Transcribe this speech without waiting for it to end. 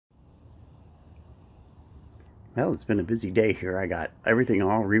Well, it's been a busy day here. I got everything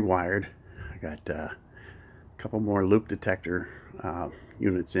all rewired. I got a couple more loop detector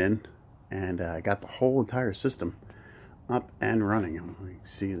units in, and I got the whole entire system up and running. You can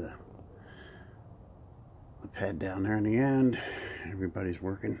see the pad down there in the end. Everybody's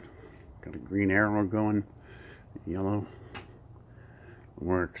working. Got a green arrow going, yellow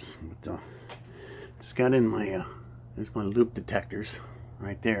works. But, just got in my there's my loop detectors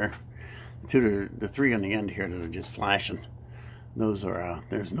right there. The three on the end here that are just flashing, those are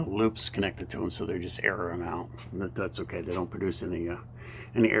there's no loops connected to them, so they're just erroring out. That's okay. They don't produce any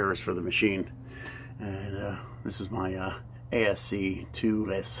errors for the machine. And this is my ASC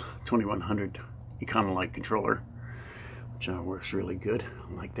 2100 Econolite controller, which works really good.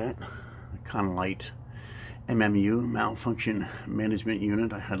 I like that. Econolite MMU, malfunction management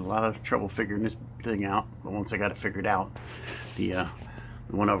unit. I had a lot of trouble figuring this thing out, but once I got it figured out, the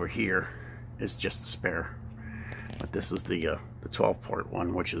one over here is just a spare. But this is the 12-port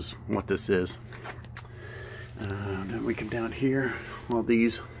one, which is what this is. Then we come down here. Well,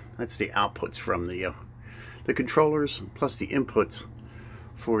 that's the outputs from the controllers, plus the inputs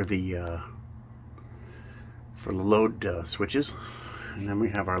for the load switches. And then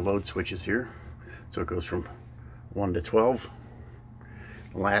we have our load switches here. So it goes from 1 to 12.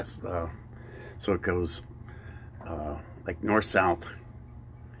 So it goes like north, south,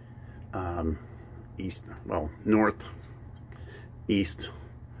 east, well, north, east,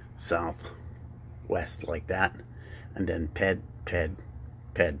 south, west, like that. And then PED, PED,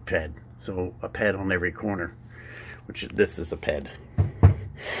 PED, PED. So a PED on every corner, which this is a PED.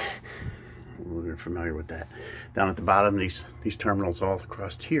 We're familiar with that. Down at the bottom, these terminals all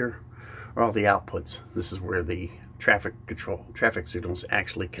across here are all the outputs. This is where the traffic signals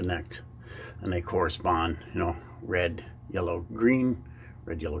actually connect, and they correspond, you know, red, yellow, green,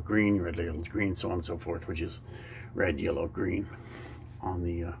 red, yellow, green, red, yellow, green, so on and so forth, which is red, yellow, green on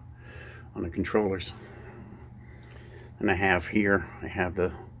the controllers. And I have here, I have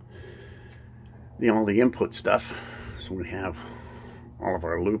all the input stuff. So we have all of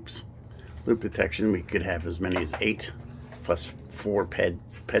our loop detection. We could have as many as 8 plus 4 PED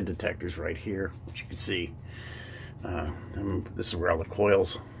detectors right here, which you can see. And this is where all the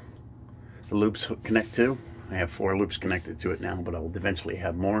coils, the loops connect to. I have 4 loops connected to it now, but I'll eventually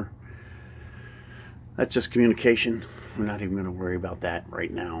have more. That's just communication. We're not even going to worry about that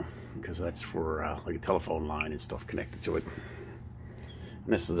right now, because that's for like a telephone line and stuff connected to it.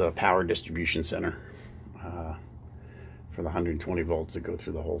 And this is a power distribution center for the 120 volts that go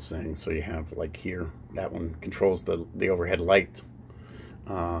through the whole thing. So you have, like here, that one controls the overhead light,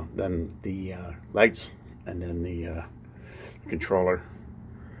 then the lights, and then the controller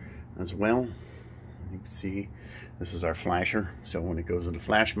as well. You can see this is our flasher, so when it goes into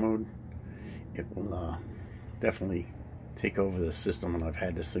flash mode, it will definitely take over the system, and I've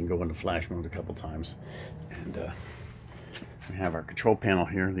had this thing go into flash mode a couple times. And we have our control panel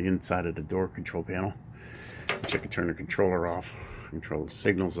here, the inside of the door control panel, which I can turn the controller off, control the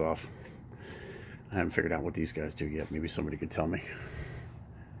signals off. I haven't figured out what these guys do yet. Maybe somebody could tell me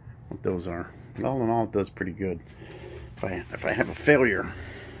what those are. But all in all, it does pretty good. If I have a failure,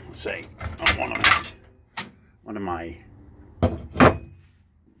 say on one of my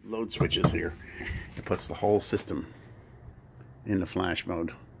load switches here, it puts the whole system into flash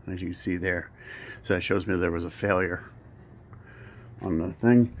mode, as you can see there. So that shows me there was a failure on the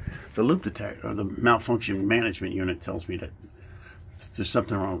thing. The loop detector, or the malfunction management unit, tells me that there's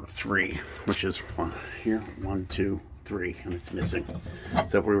something wrong with 3, which is here, 1, 2, 3, and it's missing.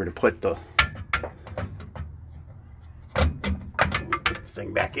 So if we were to put the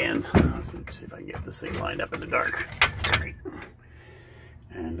thing back in, let's see if I can get this thing lined up in the dark. Right.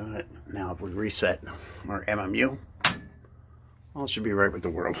 And now if we reset our MMU, all should be right with the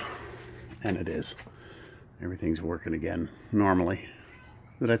world, and it is. Everything's working again normally.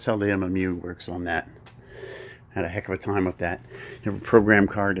 So that's how the MMU works on that. Had a heck of a time with that. You have a program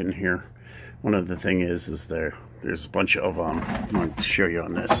card in here. One of the thing is there's a bunch of I'm going to show you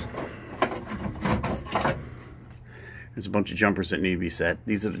on this. There's a bunch of jumpers that need to be set.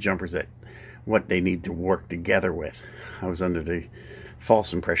 These are the jumpers that what they need to work together with. I was under the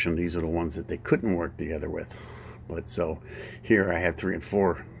false impression these are the ones that they couldn't work together with. But so here I have 3 and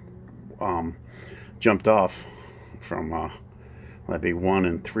 4 jumped off from that'd be 1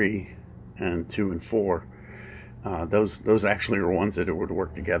 and 3 and 2 and 4. Those actually are ones that it would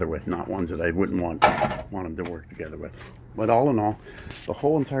work together with, not ones that I wouldn't want them to work together with. But all in all, the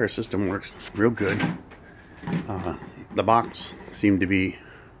whole entire system works real good. The box seemed to be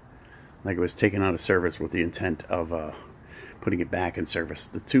like it was taken out of service with the intent of putting it back in service.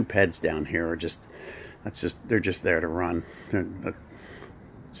 The 2 PEDs down here are just they're just there to run.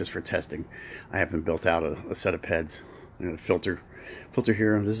 It's just for testing. I haven't built out a set of PEDs. I'm going to filter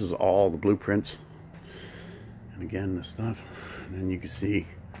here. This is all the blueprints. And again, the stuff. And then you can see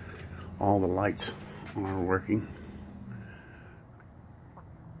all the lights are working.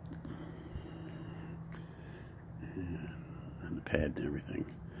 And the PED and everything.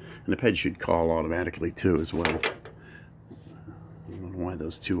 And the PED should call automatically too as well. I don't know why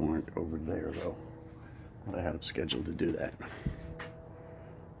those two aren't over there though. But I had them scheduled to do that.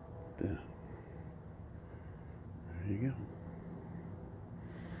 There you go.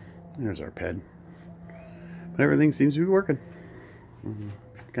 There's our PED. But everything seems to be working.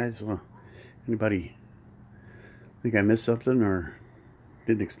 Guys, anybody think I missed something or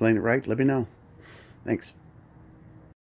didn't explain it right? Let me know. Thanks.